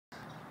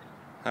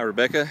Hi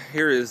Rebecca,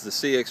 here is the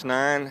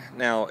CX-9.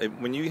 Now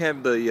when you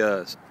have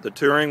the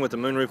Touring with the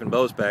moonroof and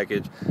Bose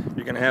package,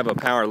 you're going to have a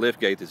power lift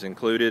gate that's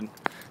included.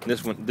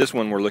 This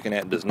one we're looking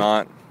at does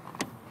not.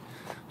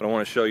 But I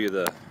want to show you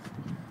the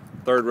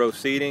third row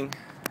seating.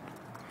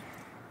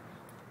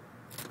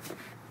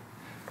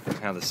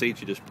 How the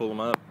seats, you just pull them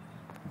up.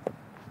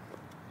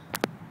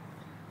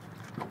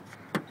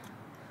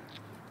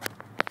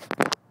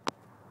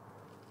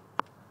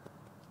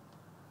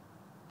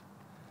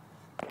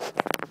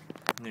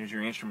 There's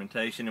your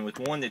instrumentation, and with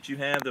one that you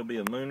have, there'll be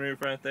a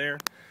moonroof right there,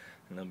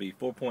 and there'll be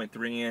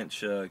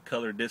 4.3-inch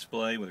color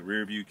display with a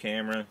rear view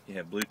camera. You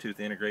have Bluetooth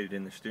integrated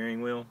in the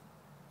steering wheel,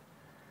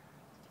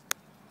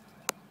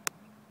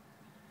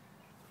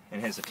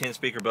 and it has a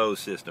 10-speaker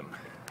Bose system.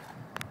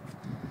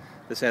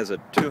 This has a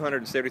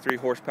 273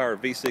 horsepower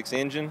V6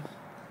 engine.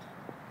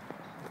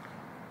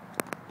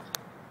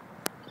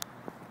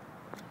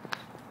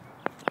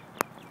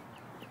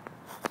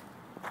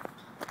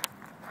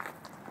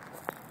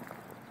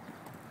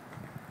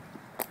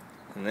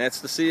 And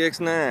that's the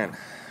CX-9.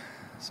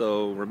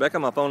 So Rebecca,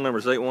 my phone number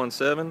is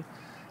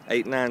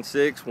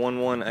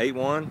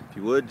 817-896-1181. If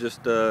you would,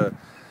 just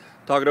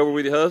talk it over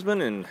with your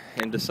husband and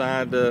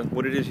decide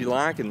what it is you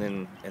like, and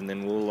then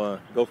we'll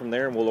go from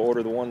there, and we'll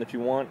order the one that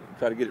you want and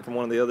try to get it from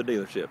one of the other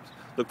dealerships.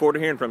 Look forward to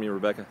hearing from you,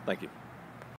 Rebecca. Thank you.